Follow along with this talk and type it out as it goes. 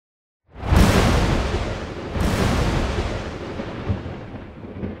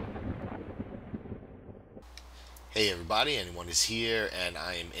Hey everybody, anyone is here, and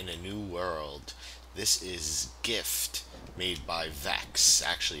I am in a new world. This is Gift, made by Vex.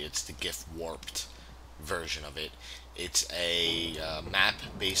 Actually, it's the Gift Warped version of it. It's a map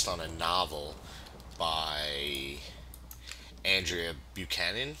based on a novel by Andrea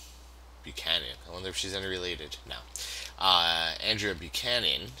Buchanan. Buchanan. I wonder if she's any related. No. Andrea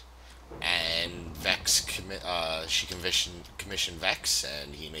Buchanan and she commissioned Vex,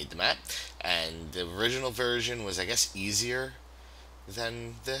 and he made the map. And the original version was, I guess, easier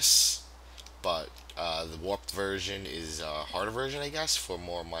than this, but the warped version is a harder version, I guess, for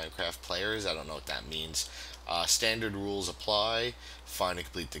more Minecraft players. I don't know what that means. Standard rules apply. Find and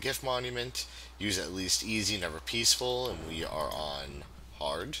complete the gift monument. Use at least easy, never peaceful, and we are on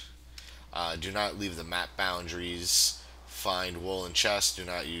hard. Do not leave the map boundaries. Find wool and chest. Do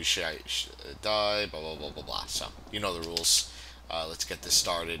not use die. Blah blah blah blah blah. So you know the rules. Let's get this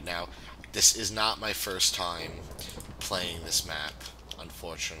started now. This is not my first time playing this map,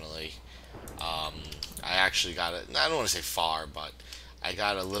 unfortunately. I actually got it. I don't want to say far, but I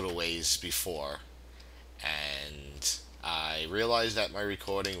got a little ways before, and I realized that my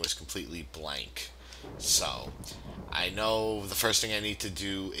recording was completely blank. So I know the first thing I need to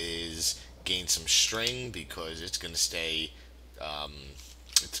do is gain some string because it's going to stay. Um,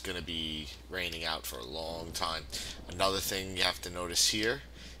 it's going to be raining out for a long time. Another thing you have to notice here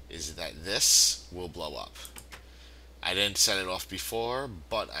is that this will blow up. I didn't set it off before,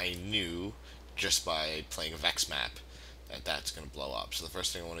 but I knew just by playing a Vex map that that's going to blow up. So the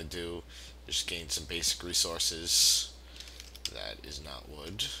first thing I want to do is just gain some basic resources. That is not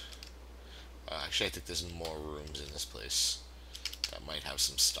wood. Actually, I think there's more rooms in this place that might have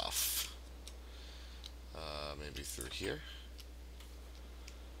some stuff. Maybe through here.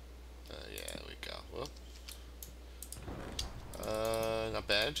 Yeah, there we go. Whoop. Not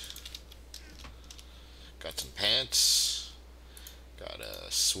bad. Got some pants. Got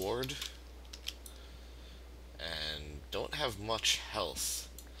a sword. And don't have much health,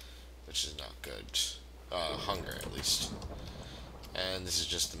 which is not good. Hunger, at least. And this is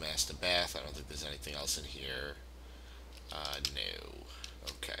just the master bath. I don't think there's anything else in here. No.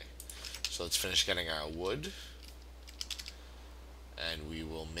 Okay. So let's finish getting our wood. And we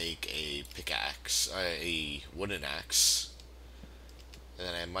will make a pickaxe, a wooden axe. And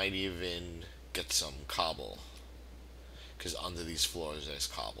then I might even get some cobble, because under these floors there's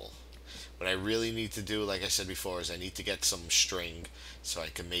cobble. What I really need to do, like I said before, is I need to get some string so I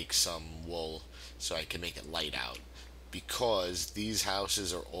can make some wool so I can make it light out, because these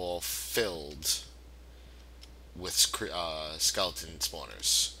houses are all filled with skeleton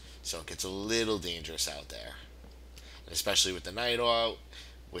spawners, so it gets a little dangerous out there, and especially with the night out,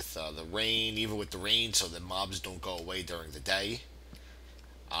 with the rain, even with the rain, so the mobs don't go away during the day.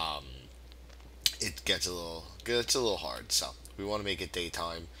 It gets a little hard. So we want to make it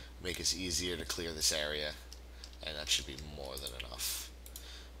daytime, make it easier to clear this area, and that should be more than enough.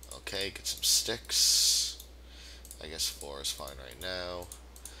 Okay, get some sticks. I guess 4 is fine right now.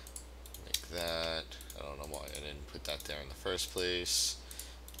 Make that. I don't know why I didn't put that there in the first place.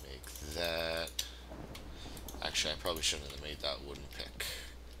 Make that. Actually, I probably shouldn't have made that wooden pick.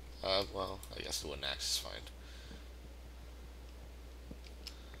 Well, I guess the wooden axe is fine.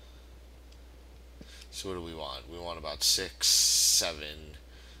 So what do we want? We want about 6, 7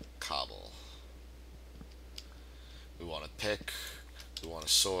 cobble. We want a pick, we want a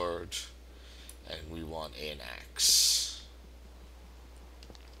sword, and we want an axe.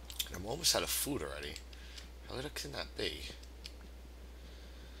 And I'm almost out of food already. How little can that be?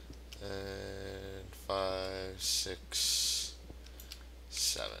 And 5, 6,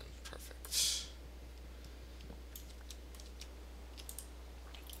 7. Perfect.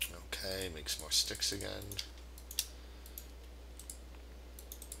 Okay, make some more sticks again.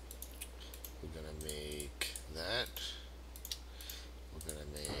 We're gonna make that. We're gonna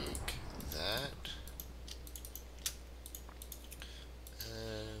make that.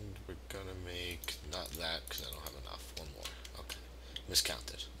 And we're gonna make not that because I don't have enough. One more. Okay.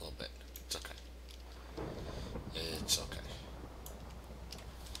 Miscounted a little bit. It's okay. It's okay.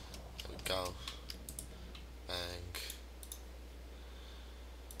 There we go. Bang.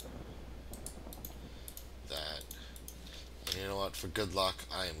 That. And you know what? For good luck,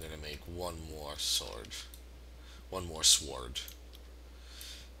 I am gonna make one more sword. One more sword.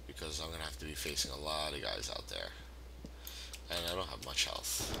 Because I'm gonna have to be facing a lot of guys out there. And I don't have much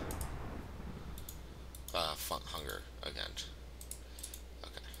health. Hunger again.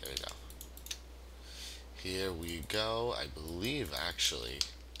 Okay, here we go. Here we go. I believe, actually,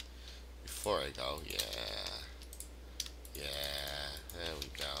 before I go, yeah, there we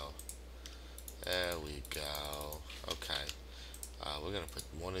go. There we go. Okay. We're gonna put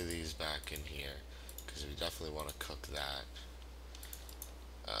one of these back in here because we definitely want to cook that.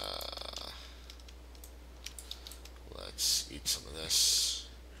 Let's eat some of this.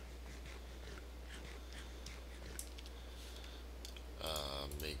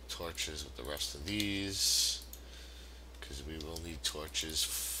 Make torches with the rest of these because we will need torches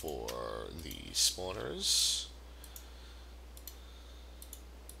for the spawners.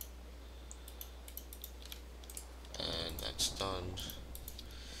 And that's done.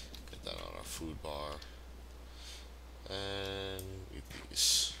 Get that on our food bar. And eat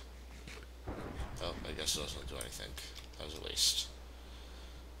these. Oh, I guess those don't do anything. That was a waste.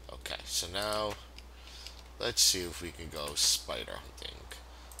 Okay, so now let's see if we can go spider hunting.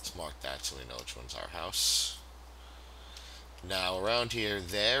 Let's mark that so we know which one's our house. Now around here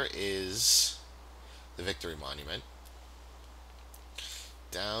there is the Victory Monument.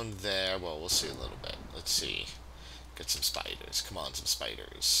 Down there, well, we'll see a little bit. Let's see. Get some spiders. Come on, some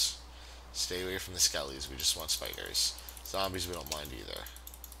spiders. Stay away from the skellies. We just want spiders. Zombies we don't mind either.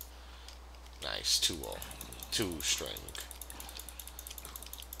 Nice. 2 wool. 2 string.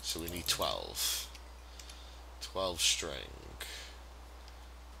 So we need 12. 12 string.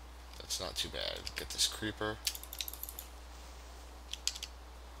 That's not too bad. Get this creeper.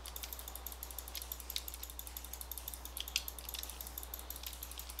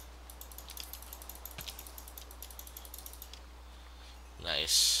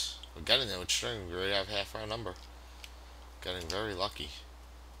 Nice. We're getting there with string. We already have half our number. Getting very lucky.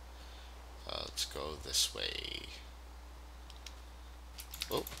 Let's go this way.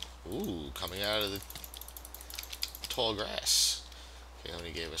 Oh, ooh, coming out of the tall grass. Okay,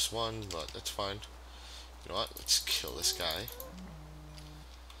 only gave us 1, but that's fine. You know what? Let's kill this guy.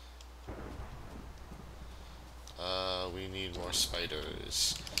 We need more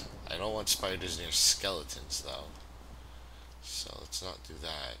spiders. I don't want spiders near skeletons, though. So let's not do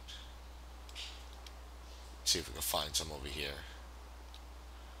that. Let's see if we can find some over here.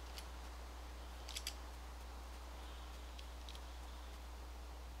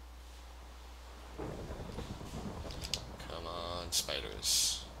 Come on,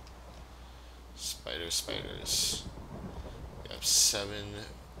 spiders. Spiders, spiders. We have 7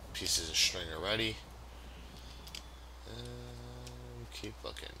 pieces of string already. Keep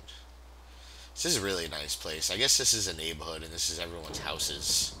looking. This is a really nice place. I guess this is a neighborhood and this is everyone's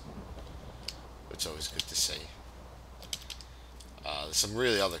houses. It's always good to see. There's some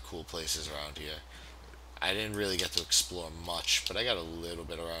really other cool places around here. I didn't really get to explore much, but I got a little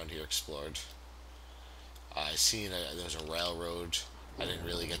bit around here explored. I seen there's a railroad I didn't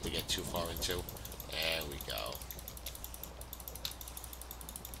really get to get too far into. There we go.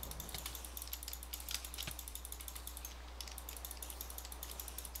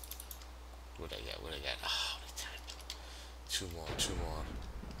 What'd I get? What'd I get? Oh, 2 more, 2 more.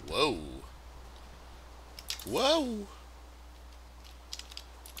 Whoa. Whoa!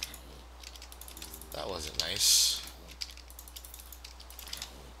 That wasn't nice.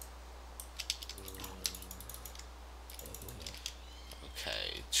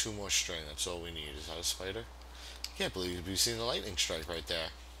 Okay, 2 more string. That's all we need. Is that a spider? I can't believe we've seen the lightning strike right there.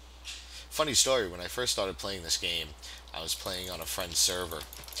 Funny story, when I first started playing this game, I was playing on a friend's server.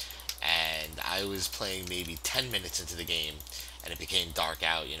 And I was playing maybe 10 minutes into the game, and it became dark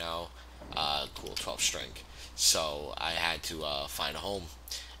out, you know? Cool, 12 string. So I had to find a home.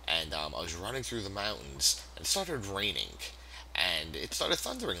 And I was running through the mountains, and it started raining. And it started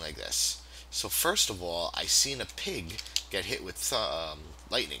thundering like this. So first of all, I seen a pig get hit with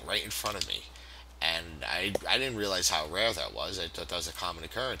lightning right in front of me. And I didn't realize how rare that was. I thought that was a common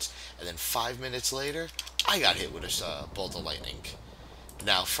occurrence. And then 5 minutes later, I got hit with a bolt of lightning.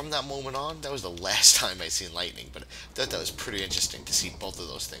 Now, from that moment on, that was the last time I seen lightning, but I thought that was pretty interesting to see both of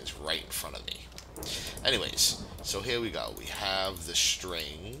those things right in front of me. Anyways, so here we go. We have the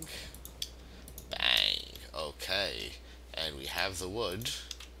string. Bang. Okay. And we have the wood.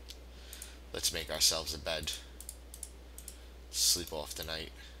 Let's make ourselves a bed. Sleep off the night.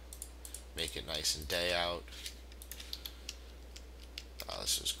 Make it nice and day out. Oh,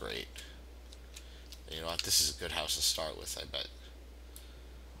 this was great. You know what? This is a good house to start with, I bet.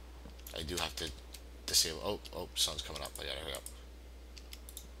 I do have to disable. Oh, sun's coming up. I gotta hurry up.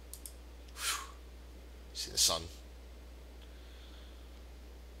 Whew. See the sun?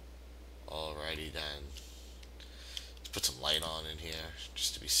 Alrighty then. Let's put some light on in here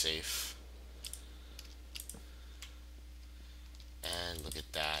just to be safe. And look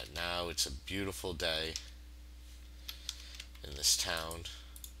at that. Now it's a beautiful day in this town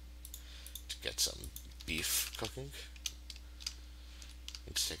to get some beef cooking.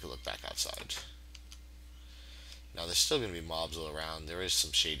 Let's take a look back outside. Now there's still going to be mobs all around. There is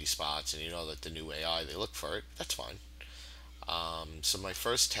some shady spots, and you know that the new AI, they look for it. That's fine. So my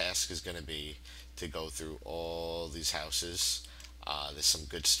first task is going to be to go through all these houses. There's some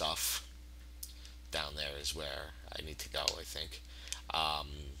good stuff down there is where I need to go, I think. Um,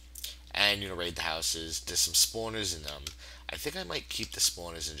 and raid the houses. There's some spawners in them. I think I might keep the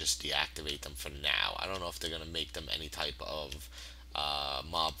spawners and just deactivate them for now. I don't know if they're going to make them any type of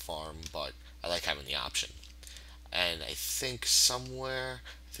mob farm, but I like having the option. And I think somewhere,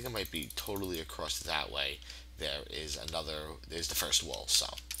 I think it might be totally across that way, there's the first wall. So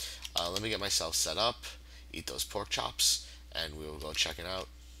let me get myself set up, eat those pork chops, and we will go checking out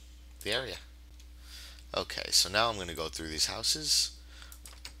the area. Okay, so now I'm going to go through these houses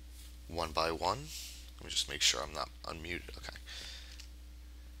one by one. Let me just make sure I'm not unmuted. Okay.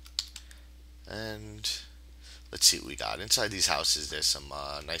 And let's see what we got. Inside these houses, there's some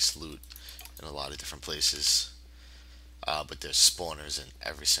nice loot in a lot of different places. But there's spawners in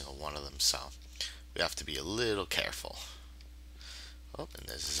every single one of them, so we have to be a little careful. Oh, and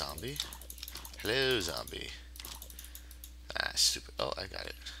there's a zombie. Hello, zombie. Ah, stupid. Oh, I got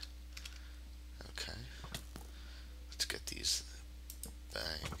it. Okay. Let's get these.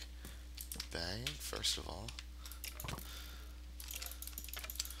 Bang. Bang, first of all.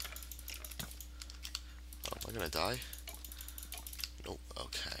 Oh, am I gonna die? Nope,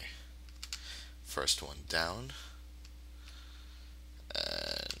 okay. First one down.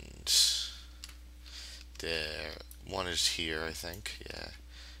 And there, one is here, I think. Yeah.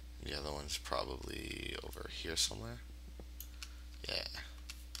 The other one's probably over here somewhere. Yeah.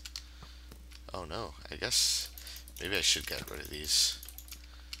 Oh no, I guess maybe I should get rid of these.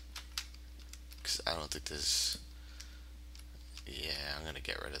 Because I don't think there's... Yeah, I'm gonna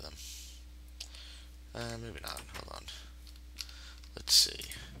get rid of them. Maybe not. Hold on. Let's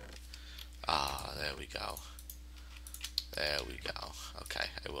see. Ah, there we go. There we go. Okay,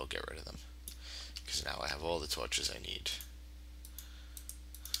 I will get rid of them. Because now I have all the torches I need.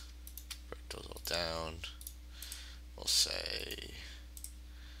 Break those all down. We'll say...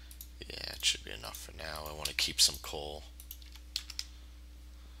 Yeah, it should be enough for now. I want to keep some coal.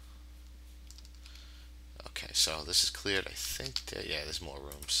 Okay, so this is cleared. I think yeah, there's more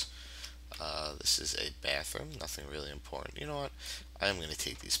rooms. This is a bathroom, nothing really important. You know what? I'm going to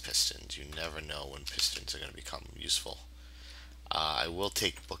take these pistons. You never know when pistons are going to become useful. I will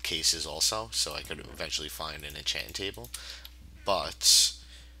take bookcases also, so I could eventually find an enchant table. But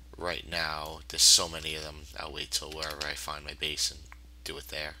right now, there's so many of them. I'll wait till wherever I find my base and do it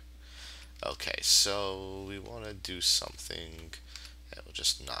there. Okay, so we want to do something. Yeah, we'll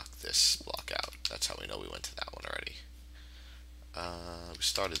just knock this block out. That's how we know we went to that one already. We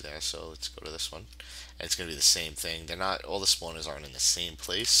started there, so let's go to this one. And it's going to be the same thing. They're not, all the spawners aren't in the same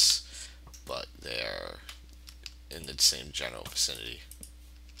place, but they're in the same general vicinity.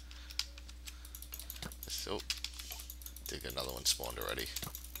 So, I think another one spawned already.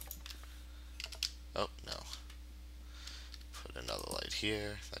 Oh, no. Put another light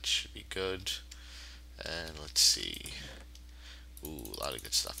here. That should be good. And let's see. Ooh, a lot of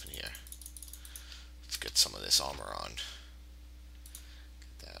good stuff in here. Let's get some of this armor on.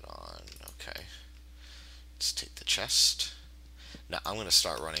 Get that on. Okay. Let's take the chest. Now, I'm going to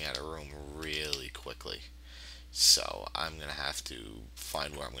start running out of room really quickly. So, I'm going to have to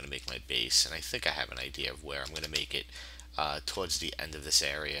find where I'm going to make my base. And I think I have an idea of where I'm going to make it towards the end of this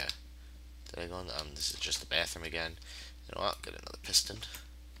area. Did I go on? This is just the bathroom again. You know what? Get another piston.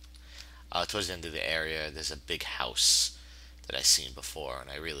 Towards the end of the area, there's a big house that I've seen before,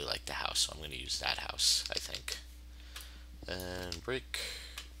 and I really like the house, so I'm going to use that house, I think. And break.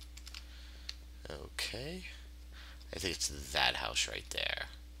 Okay. I think it's that house right there.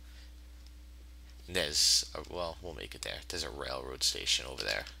 There's, well, we'll make it there. There's a railroad station over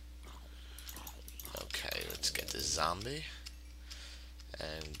there. Okay, let's get this zombie.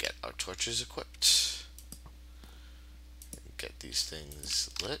 And get our torches equipped. Get these things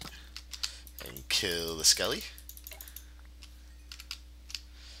lit. And kill the skelly.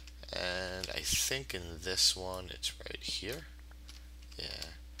 And I think in this one, it's right here. Yeah.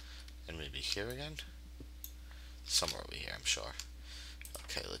 And maybe here again. Somewhere over here, I'm sure.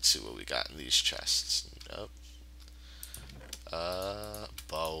 Okay, let's see what we got in these chests. Nope.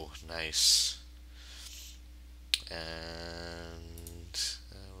 Bow. Nice. And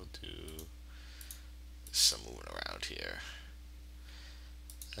we'll do some moving around here.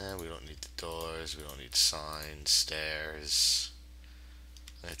 And we don't need the doors. We don't need signs, stairs.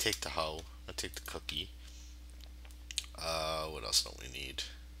 I'm going to take the hoe. I'm going to take the cookie. What else don't we need?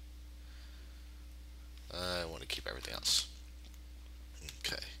 I want to keep everything else.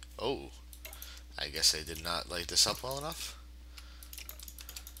 Okay. Oh, I guess I did not light this up well enough.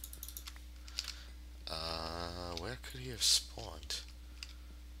 Where could he have spawned?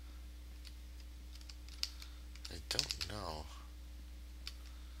 I don't know.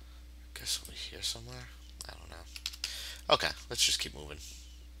 I guess over here somewhere? I don't know. Okay, let's just keep moving.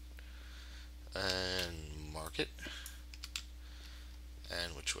 And mark it.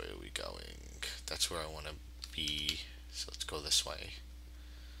 And which way are we going? That's where I want to be. So let's go this way.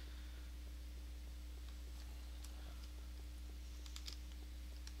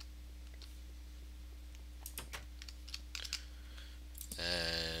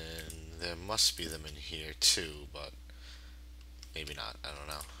 And there must be them in here too, but maybe not. I don't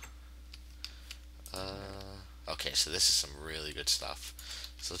know. Okay, so this is some really good stuff.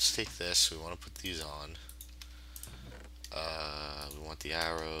 So let's take this. We want to put these on. We want the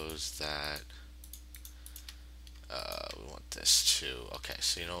arrows. That. We want this too. Okay,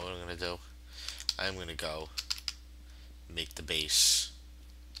 so you know what I'm gonna do? I'm gonna go make the base.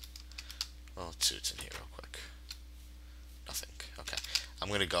 Well, let's see what's in here real quick. Nothing. Okay. I'm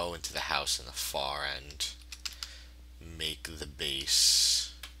gonna go into the house in the far end. Make the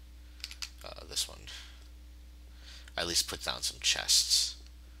base. This one. At least put down some chests.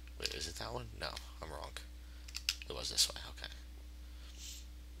 Wait, is it that one? No, I'm wrong. It was this way. Okay.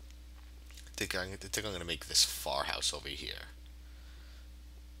 I think I'm gonna make this far house over here.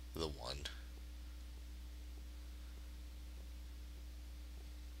 The one.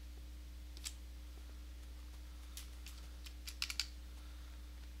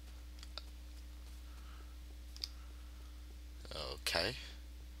 Okay.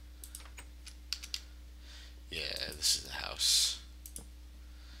 Yeah, this is the house.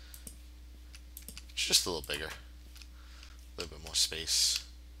 It's just a little bigger. A little bit more space.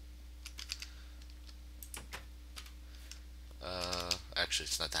 Actually,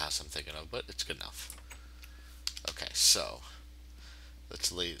 it's not the house I'm thinking of, but it's good enough. Okay, so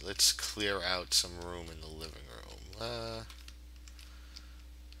let's clear out some room in the living room.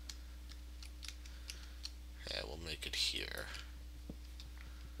 Yeah, we'll make it here.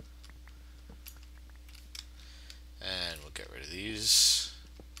 And we'll get rid of these.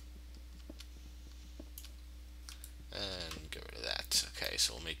 And get rid of that. Okay,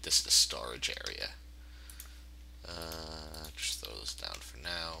 so we'll make this the storage area. Just throw those down for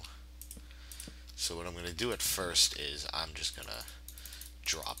now. So what I'm going to do at first is I'm just going to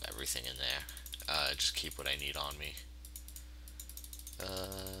drop everything in there. Just keep what I need on me. And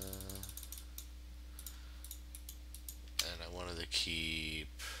I wanted to keep...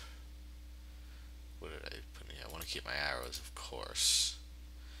 What did I put in here? I want to keep my arrows, of course.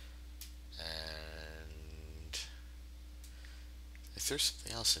 And I threw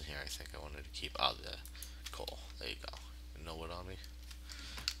something else in here I think I wanted to keep. Oh, the coal. There you go. No wood on me?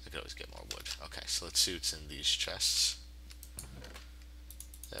 I could always get more wood. Okay, so let's see what's in these chests.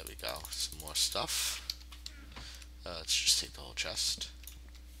 There we go. Some more stuff. Let's just take the whole chest.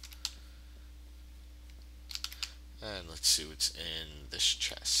 And let's see what's in this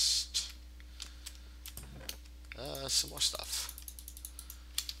chest. Some more stuff.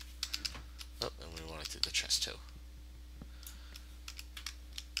 Oh, and we want to do the chest too.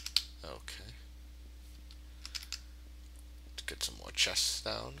 Okay. Let's get some more chests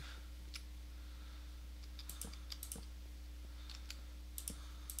down.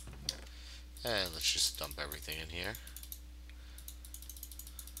 And let's just dump everything in here.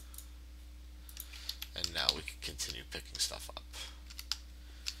 And now we can continue picking stuff up.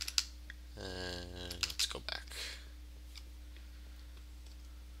 And let's go back.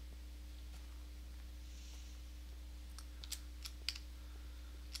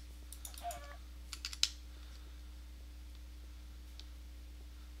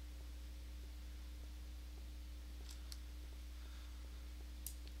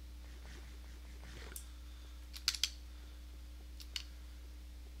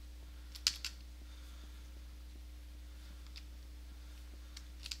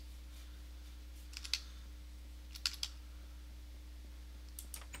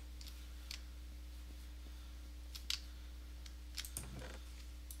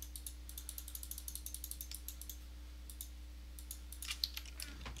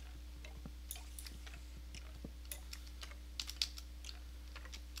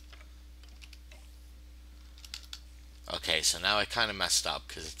 Okay, so now I kind of messed up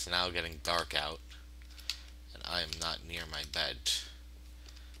because it's now getting dark out and I am not near my bed.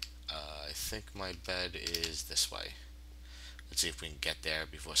 I think my bed is this way. Let's see if we can get there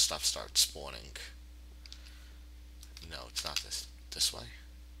before stuff starts spawning. No, it's not this way.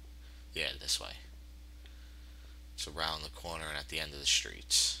 Yeah, this way. It's around the corner and at the end of the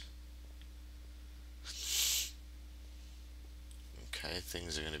street. Okay,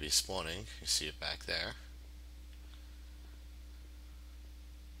 things are going to be spawning. You see it back there.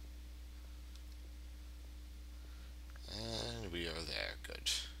 And we are there.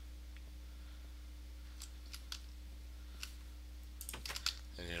 Good.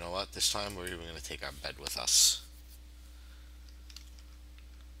 And you know what? This time we're even going to take our bed with us.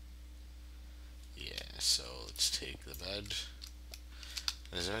 Yeah, so let's take the bed.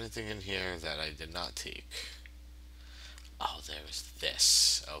 Is there anything in here that I did not take? Oh, there is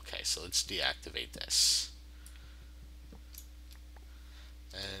this. Okay, so let's deactivate this.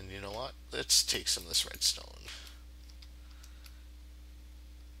 And you know what? Let's take some of this redstone.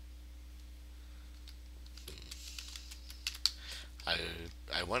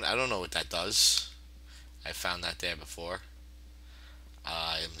 I don't know what that does. I found that there before.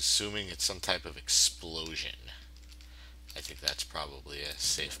 I'm assuming it's some type of explosion. I think that's probably a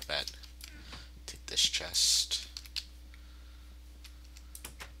safe bet. Take this chest.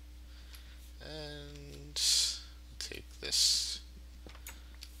 And take this.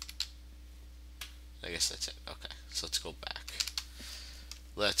 I guess that's it. Okay, so let's go back.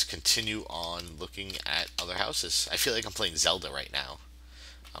 Let's continue on looking at other houses. I feel like I'm playing Zelda right now.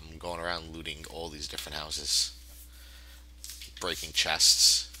 I'm going around looting all these different houses. Breaking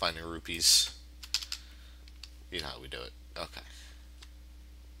chests, finding rupees. You know how we do it. Okay.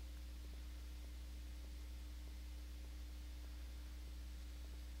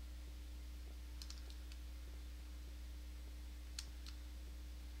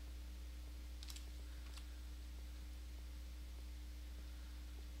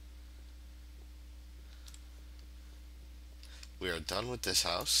 We are done with this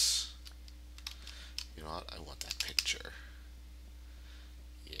house. You know what? I want that picture.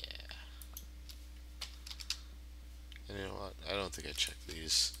 Yeah. And you know what? I don't think I checked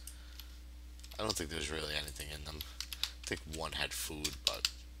these. I don't think there's really anything in them. I think one had food, but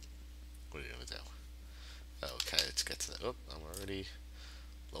what are you gonna do? Okay, let's get to that. Oh, I'm already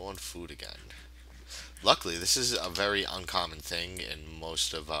low on food again. Luckily, this is a very uncommon thing in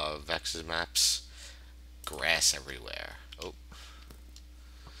most of Vech's maps. Grass everywhere. Oh.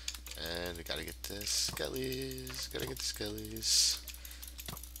 And we gotta get the skellies. Gotta get the skellies.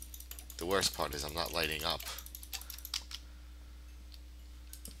 The worst part is I'm not lighting up.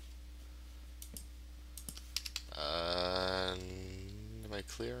 Am I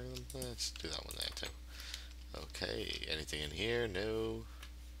clearing them? Let's do that one there too. Okay, anything in here? No.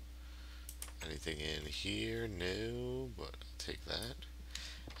 Anything in here? No, but I'll take that.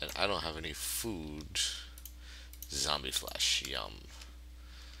 And I don't have any food. Zombie flesh, yum.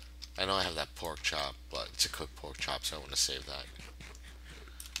 I know I have that pork chop, but it's a cooked pork chop, so I want to save that.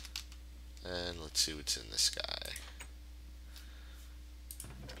 And let's see what's in this guy.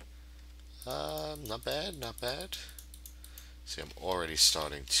 Not bad, not bad. See, I'm already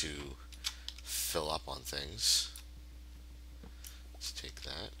starting to fill up on things. Let's take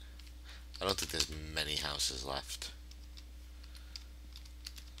that. I don't think there's many houses left.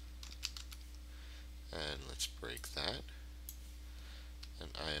 And let's break that. And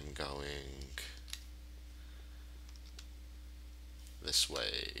I am going this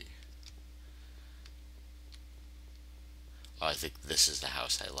way. Oh, I think this is the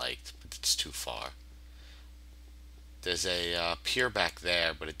house I liked, but it's too far. There's a pier back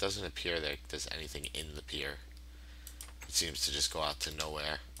there, but it doesn't appear that there's anything in the pier. It seems to just go out to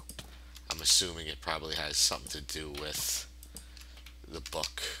nowhere. I'm assuming it probably has something to do with the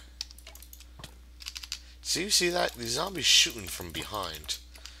book. So you see that? These zombies shooting from behind.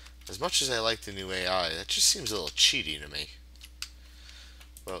 As much as I like the new AI, that just seems a little cheaty to me.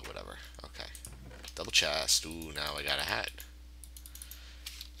 But whatever. Okay. Double chest. Ooh, now I got a hat.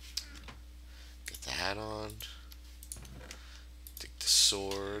 Get the hat on. Take the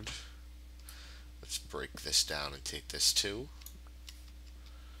sword. Let's break this down and take this too.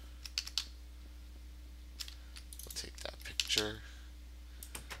 We'll take that picture.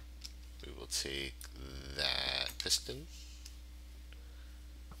 We will take that piston.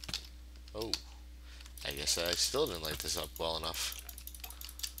 Oh, I guess I still didn't light this up well enough.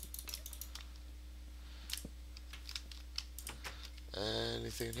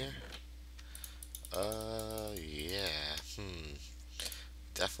 Anything in here? Yeah.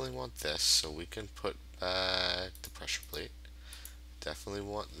 Definitely want this, so we can put back the pressure plate. Definitely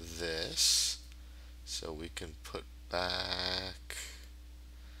want this, so we can put back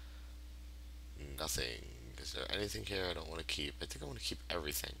nothing. Is there anything here I don't want to keep? I think I want to keep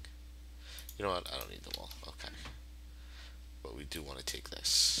everything. You know what? I don't need them all. Okay. But we do want to take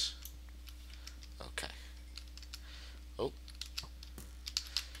this. Okay.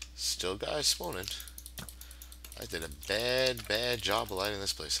 Still guys spawning. I did a bad job of lighting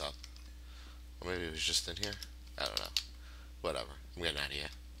this place up. Or maybe it was just in here. I don't know. Whatever. I'm getting out of here.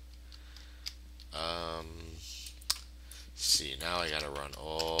 See, now I gotta run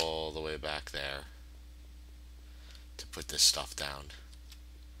all the way back there to put this stuff down.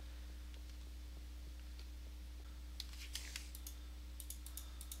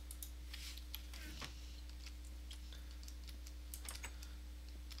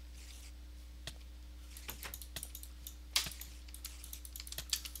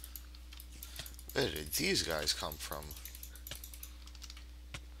 Where did these guys come from?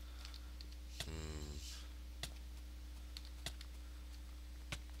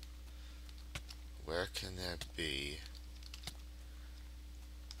 Where can there be?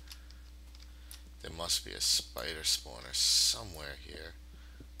 There must be a spider spawner somewhere here.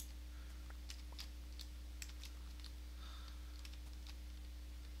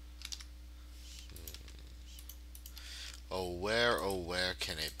 Oh, where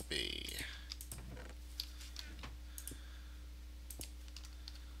can it be?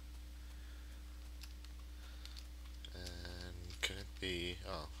 And can it be?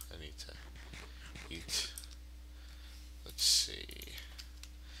 Oh, I need to eat. Let's see.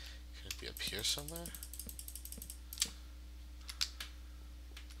 Can it be up here somewhere?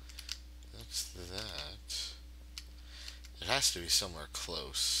 That's that. It has to be somewhere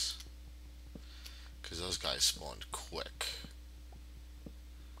close, because those guys spawned quick.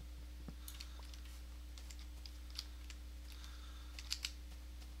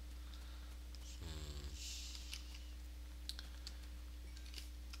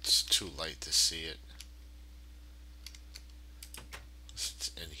 It's too light to see it.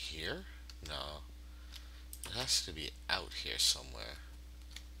 It's in here? No. It has to be out here somewhere.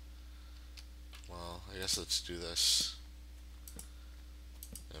 Well, I guess let's do this.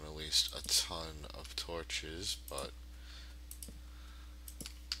 I'm gonna waste a ton of torches, but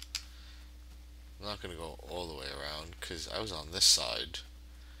I'm not gonna go all the way around because I was on this side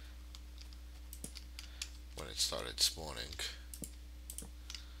when it started spawning.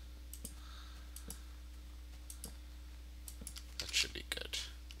 That should be good.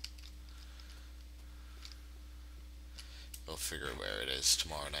 We'll figure where it is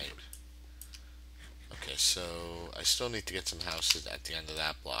tomorrow night. Okay, so I still need to get some houses at the end of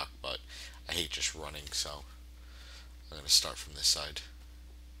that block, but I hate just running, so I'm gonna start from this side.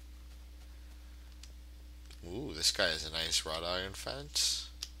 Ooh, this guy has a nice wrought iron fence.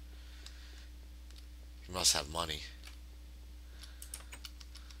 He must have money.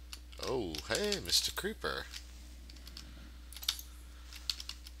 Oh, hey, Mr. Creeper.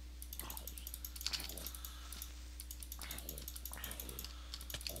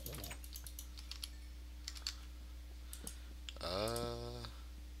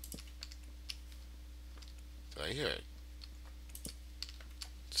 Do I hear it?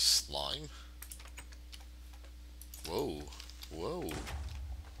 Slime? Whoa, whoa.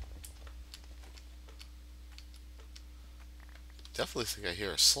 Definitely think I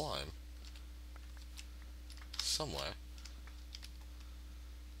hear a slime somewhere.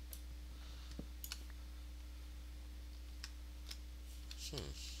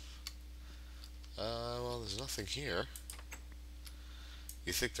 Well, there's nothing here.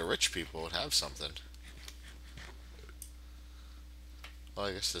 You think the rich people would have something. Well,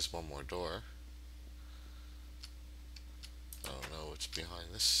 I guess there's one more door. I don't know what's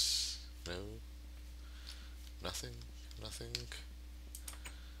behind this. No. Nothing. Nothing.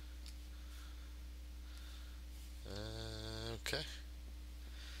 Okay.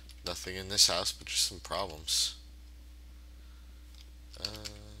 Nothing in this house, but just some problems.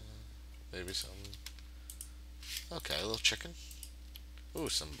 Maybe some... Okay, a little chicken. Ooh,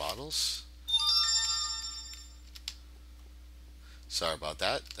 some bottles. Sorry about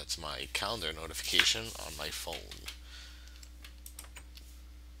that. That's my calendar notification on my phone.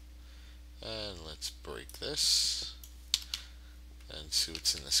 And let's break this and see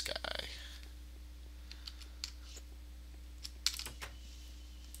what's in the sky.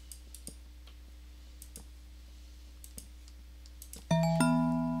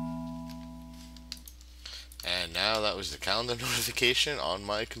 And now that was the calendar notification on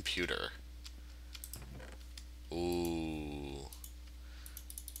my computer. Ooh.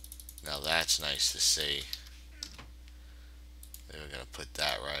 Now that's nice to see. We're gonna put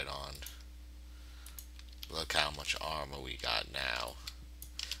that right on. Look how much armor we got now.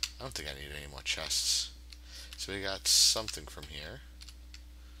 I don't think I need any more chests. So we got something from here.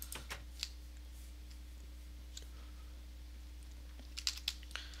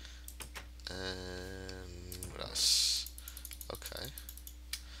 And what else? Okay.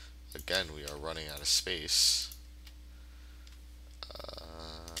 A Again, we are running out of space. I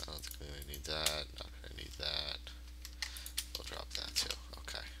don't think we're going to need that. Not going to need that. We'll drop that too.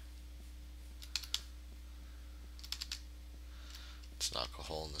 Okay. Let's knock a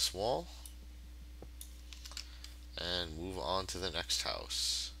hole in this wall. And move on to the next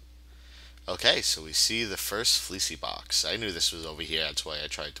house. Okay, so we see the first fleecy box. I knew this was over here. That's why I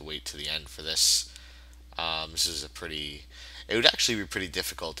tried to wait to the end for this. This is a pretty... It would actually be pretty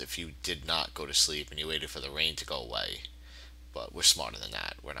difficult if you did not go to sleep and you waited for the rain to go away. But we're smarter than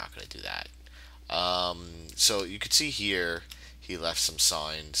that. We're not going to do that. So you could see here, he left some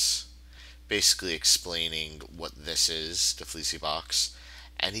signs basically explaining what this is, the fleecy box.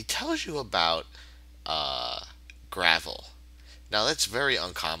 And he tells you about gravel. Now that's very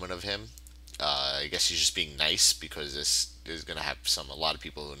uncommon of him. I guess he's just being nice because this is going to have a lot of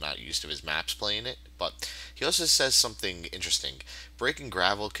people who are not used to his maps playing it. But he also says something interesting. Breaking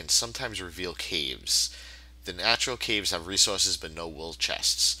gravel can sometimes reveal caves. The natural caves have resources but no wool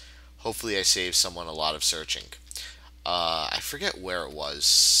chests. Hopefully I saved someone a lot of searching. I forget where it was.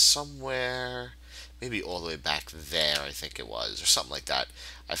 Somewhere, maybe all the way back there I think it was, or something like that.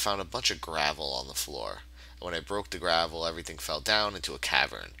 I found a bunch of gravel on the floor. And when I broke the gravel, everything fell down into a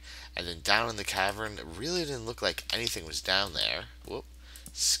cavern. And then down in the cavern, it really didn't look like anything was down there. Whoop.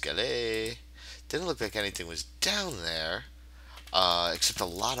 Scalé. Didn't look like anything was down there. Except a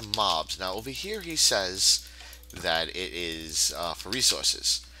lot of mobs. Now over here he says that it is for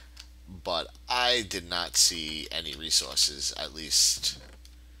resources. But I did not see any resources, at least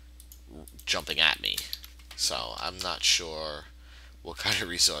jumping at me. So I'm not sure what kind of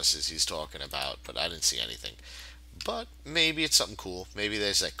resources he's talking about, but I didn't see anything. But maybe it's something cool. Maybe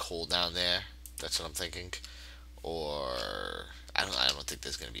there's like coal down there. That's what I'm thinking. Or I don't think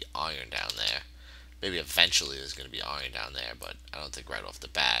there's going to be iron down there. Maybe eventually there's going to be iron down there, but I don't think right off the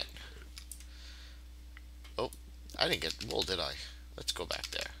bat. Oh, I didn't get wool, did I? Let's go back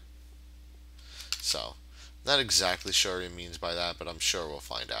there. So, not exactly sure what he means by that, but I'm sure we'll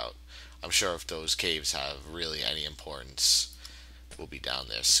find out. I'm sure if those caves have really any importance, we'll be down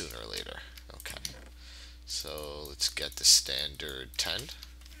there sooner or later. Okay. So, let's get the standard 10.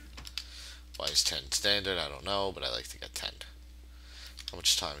 Why is 10 standard? I don't know, but I like to get 10. How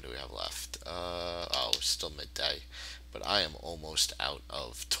much time do we have left? Oh, still midday. But I am almost out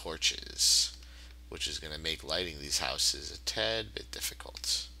of torches, which is going to make lighting these houses a tad bit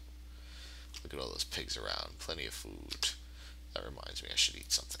difficult. Look at all those pigs around. Plenty of food. That reminds me I should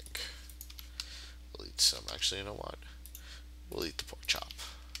eat something. We'll eat some. Actually, you know what? We'll eat the pork chop.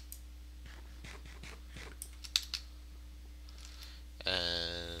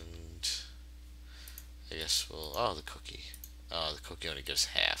 And I guess we'll... Oh, the cookie. Oh, the cookie only gives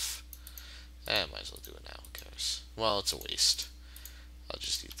half. Might as well do it now. Who cares? Well, it's a waste. I'll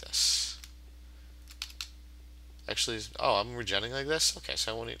just eat this. Actually, oh, I'm regenerating like this? Okay,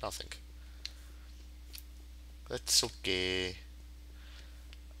 so I won't eat nothing. That's okay.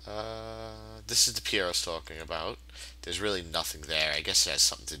 This is the pier I was talking about. There's really nothing there. I guess it has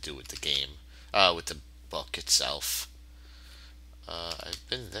something to do with the game. With the book itself. I've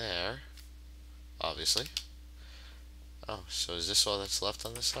been there. Obviously. Oh, so is this all that's left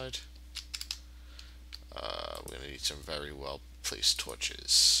on this side? We're gonna need some very well placed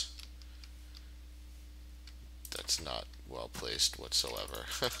torches. That's not well placed whatsoever.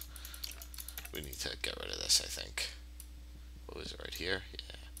 We need to get rid of this, I think. What was it right here?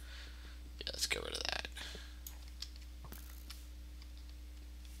 Yeah. Yeah, let's get rid of that.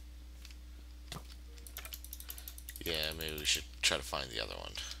 Yeah, maybe we should try to find the other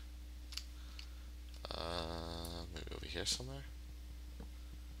one. Maybe over here somewhere?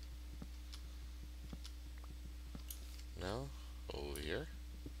 No? Over here?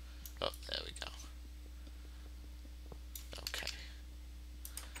 Oh, there we go. Okay.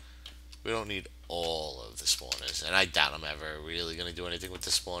 We don't need all of the spawners, and I doubt I'm ever really going to do anything with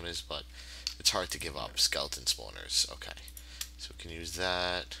the spawners, but it's hard to give up skeleton spawners. Okay. So we can use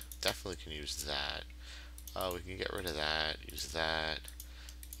that. Definitely can use that. We can get rid of that. Use that.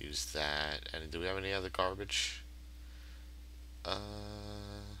 Use that. And do we have any other garbage?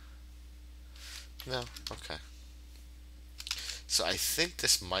 No. Okay. So I think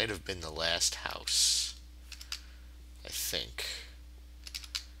this might have been the last house. I think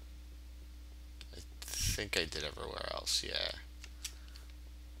I did everywhere else. Yeah.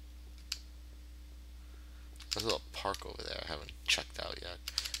 There's a little park over there I haven't checked out yet,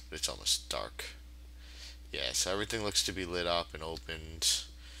 but it's almost dark. Yeah, so everything looks to be lit up and opened.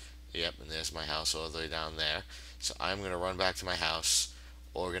 Yep, and there's my house all the way down there. So I'm going to run back to my house,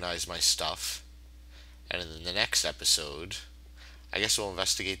 organize my stuff, and in the next episode, I guess we'll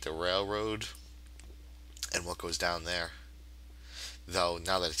investigate the railroad and what goes down there. Though,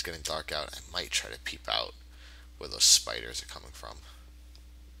 now that it's getting dark out, I might try to peep out where those spiders are coming from.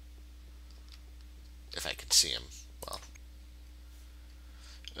 If I can see them. Well.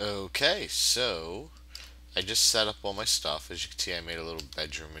 Okay, so I just set up all my stuff. As you can see, I made a little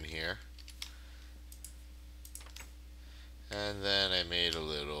bedroom in here. And then I made a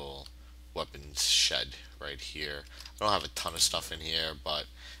little weapons shed right here. I don't have a ton of stuff in here, but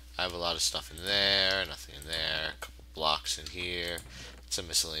I have a lot of stuff in there, nothing in there, a couple blocks in here, some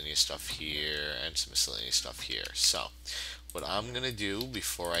miscellaneous stuff here, and some miscellaneous stuff here. So, what I'm gonna do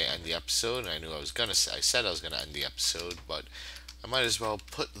before I end the episode, and I knew I was gonna say, I said I was gonna end the episode, but I might as well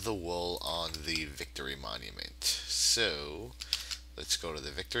put the wool on the Victory Monument. So, let's go to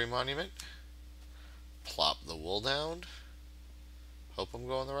the Victory Monument, plop the wool down. Hope I'm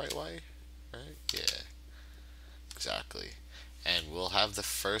going the right way, right? Yeah, exactly. And we'll have the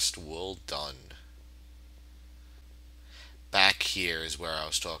first wool done. Back here is where I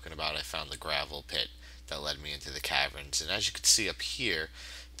was talking about. I found the gravel pit that led me into the caverns. And as you can see up here,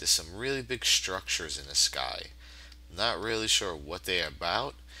 there's some really big structures in the sky. I'm not really sure what they are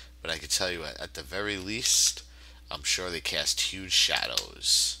about, but I can tell you at the very least, I'm sure they cast huge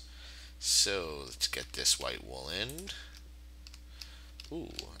shadows. So let's get this white wool in. Ooh,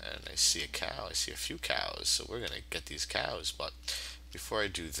 and I see a cow. I see a few cows, so we're gonna get these cows. But before I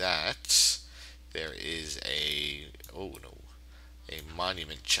do that, there is a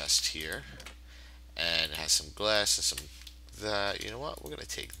monument chest here, and it has some glass and some that. You know what? We're gonna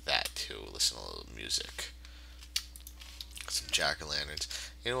take that too. Listen to a little music. Some jack-o'-lanterns.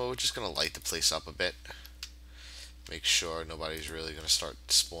 You know what? We're just gonna light the place up a bit. Make sure nobody's really gonna start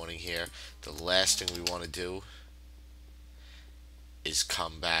spawning here. The last thing we want to do is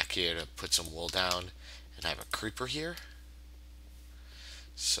come back here to put some wool down and have a creeper here.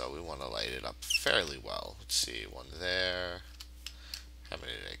 So we want to light it up fairly well. Let's see, one there. How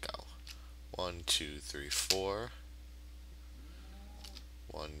many did I go? 1, 2, 3, 4.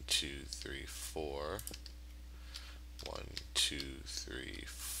 1, 2, 3, 4. 1, 2, 3,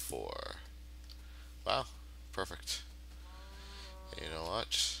 4. Wow, perfect. And you know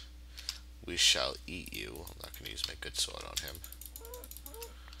what? We shall eat you. I'm not going to use my good sword on him.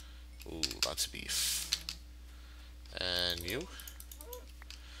 Ooh, lots of beef. And you?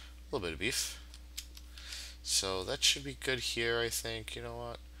 A little bit of beef. So that should be good here, I think. You know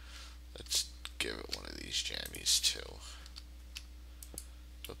what? Let's give it one of these jammies too.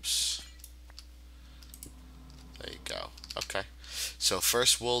 Oops. There you go. Okay. So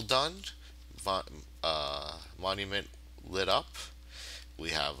first wool done. Monument lit up. We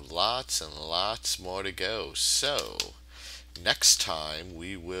have lots and lots more to go. So next time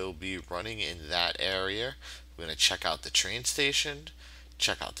we will be running in that area. We're going to check out the train station,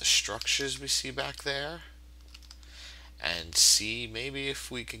 check out the structures we see back there, and see maybe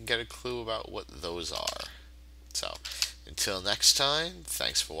if we can get a clue about what those are. So until next time,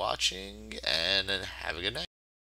 thanks for watching, and have a good night.